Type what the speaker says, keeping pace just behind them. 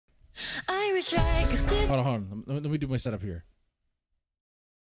Hold on. Let me do my setup here.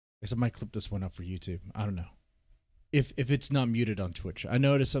 I guess I might clip this one up for YouTube. I don't know. If it's not muted on Twitch. I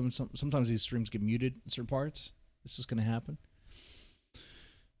notice sometimes these streams get muted in certain parts. This is going to happen.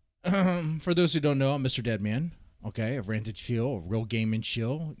 For those who don't know, I'm Mr. Deadman. Okay, a ranted chill, a real gaming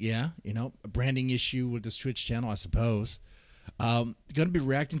chill. Yeah, you know, a branding issue with this Twitch channel, I suppose. Going to be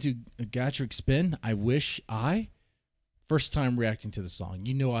reacting to Gacharic Spin, I Wish I. First time reacting to the song.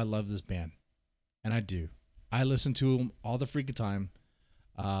 You know I love this band. And I do. I listen to them all the freaking time.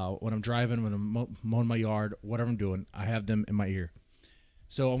 When I'm driving, when I'm mowing my yard, whatever I'm doing, I have them in my ear.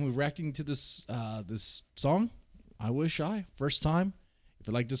 So I'm reacting to this this song, I Wish I. First time. If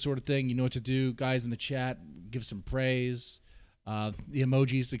you like this sort of thing, you know what to do. Guys in the chat, give some praise. The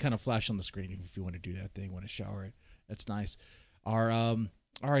emojis, they kind of flash on the screen if you want to do that thing, want to shower it. That's nice. All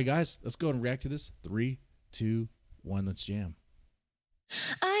right, guys, let's go and react to this. 3, 2, 1, let's jam.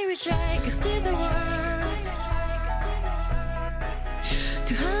 I wish I could steer the world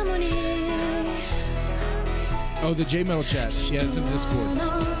to harmony. Oh, the J Metal chat. Yeah, it's in Discord.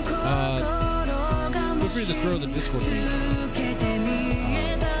 Feel free to throw the Discord link.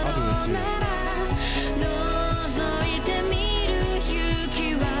 I'll do it too.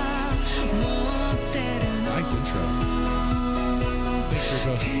 Nice intro. Thanks for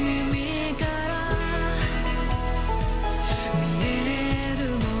voting.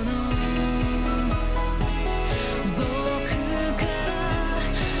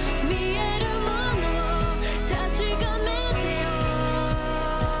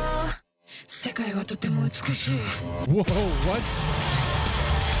 Whoa, what?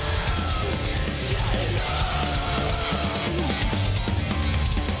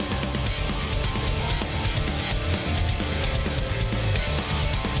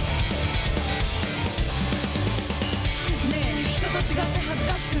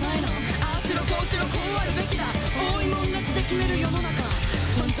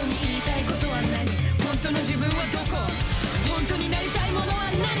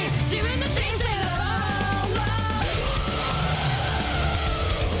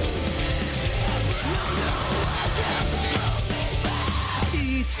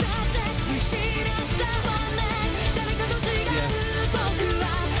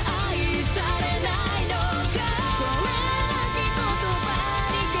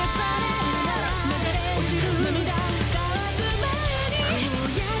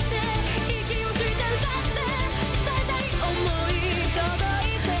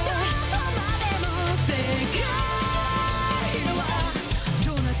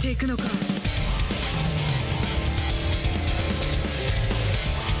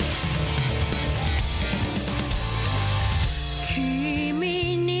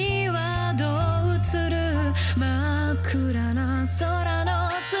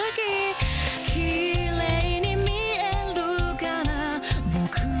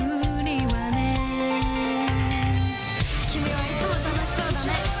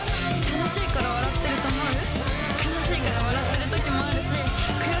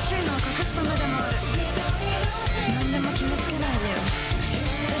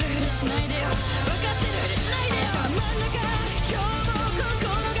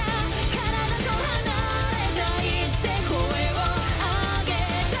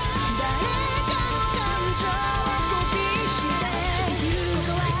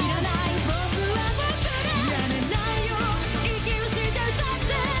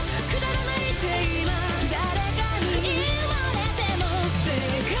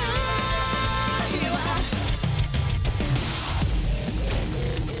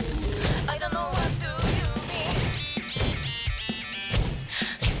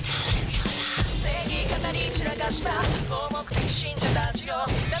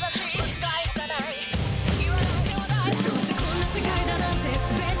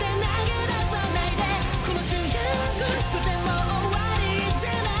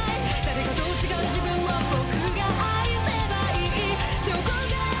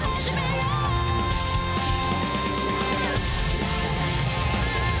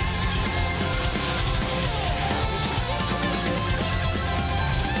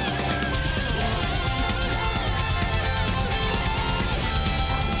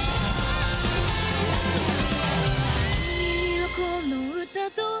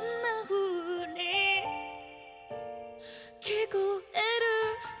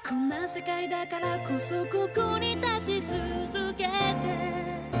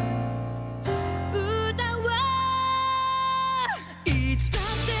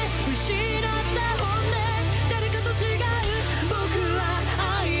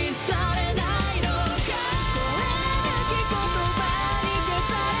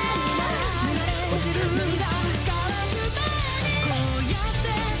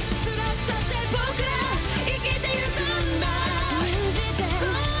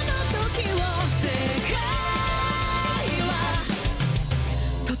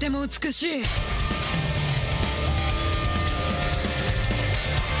 ても美しい。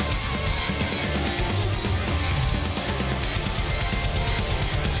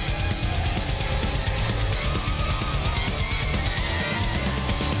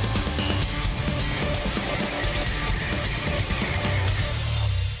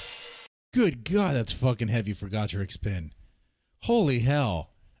Good God, that's fucking heavy for Gacharic Spin. Holy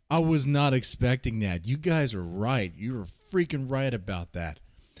hell. I was not expecting that. You guys are right. You were freaking right about that.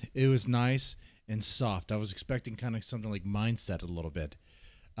 It was nice and soft. I was expecting kind of something like Mindset a little bit.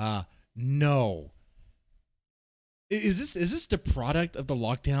 No. Is this the product of the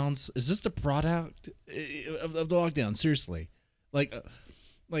lockdowns? Is this the product of the lockdown? Seriously. Like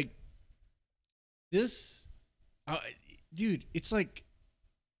this, dude, it's like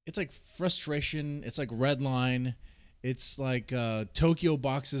frustration. It's like Redline. It's like Tokyo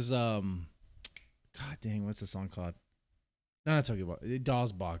Box's God dang, what's the song called? No, not Tokyo Box.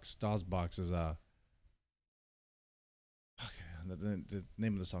 Dawes Box. Dawes Box is okay, the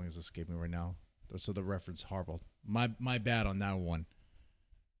name of the song is escaping me right now. So the reference horrible. My bad on that one.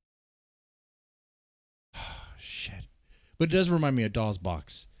 Shit. But it does remind me of Dawes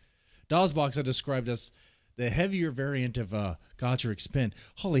Box. Dawes Box I described as the heavier variant of Gacharic Spin.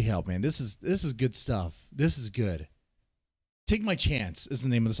 Holy hell, man. This is good stuff. This is good. Take My Chance is the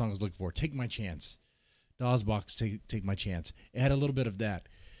name of the song I was looking for. Take My Chance. Dawes Box, take My Chance. It had a little bit of that.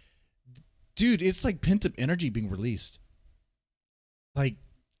 Dude, it's like pent-up energy being released. Like,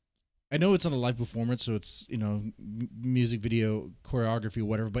 I know it's not a live performance, so it's, you know, music video, choreography,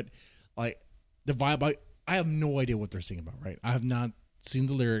 whatever, but like the vibe, I have no idea what they're singing about, right? I have not seen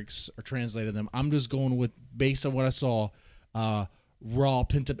the lyrics or translated them. I'm just going with, based on what I saw, raw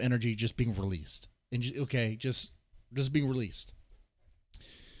pent-up energy just being released. And just being released.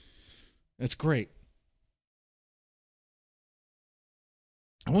 That's great.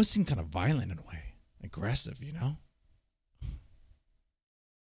 I always seem kind of violent in a way, aggressive, you know?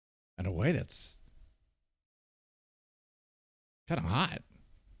 In a way that's kind of hot.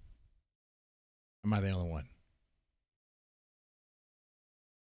 Am I the only one?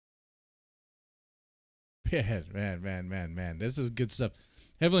 Yeah, man. This is good stuff.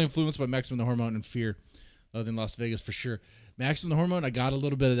 Heavily influenced by Maximum the Hormone and Fear. Other than Las Vegas for sure. Maximum the Hormone, I got a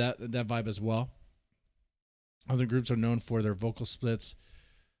little bit of that vibe as well. Other groups are known for their vocal splits.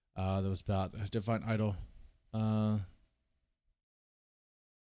 That was about Divine Idol. Oh,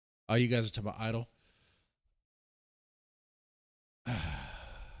 you guys are talking about Idol.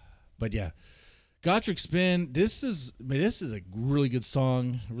 But yeah, Gacharic Spin. This is a really good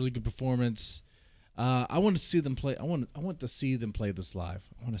song, really good performance. I want to see them play. I want to see them play this live.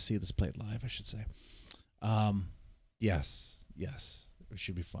 I want to see this played live, I should say. Yes, it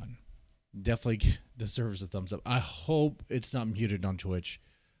should be fun. Definitely deserves a thumbs up. I hope it's not muted on Twitch.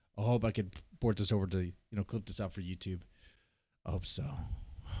 I hope I could port this over to, clip this out for YouTube. I hope so.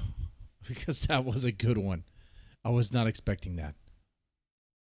 Because that was a good one. I was not expecting that.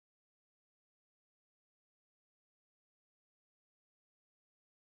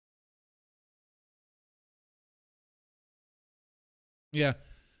 Yeah.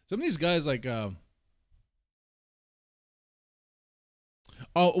 Some of these guys like oh,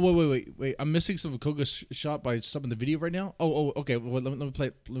 wait. I'm missing some of Koga's shot by some in the video right now. Oh, okay. Well, let me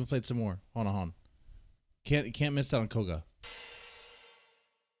play it some more. Hold on. Can't miss out on Koga.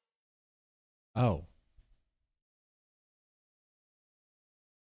 Oh.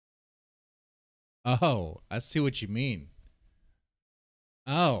 Oh, I see what you mean.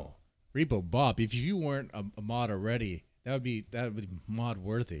 Oh, Repo Bob. If you weren't a mod already, that would be mod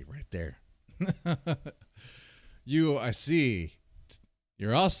worthy right there. I see.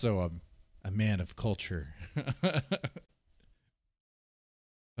 You're also a man of culture.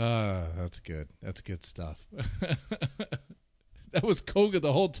 That's good. That's good stuff. That was Koga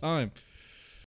the whole time.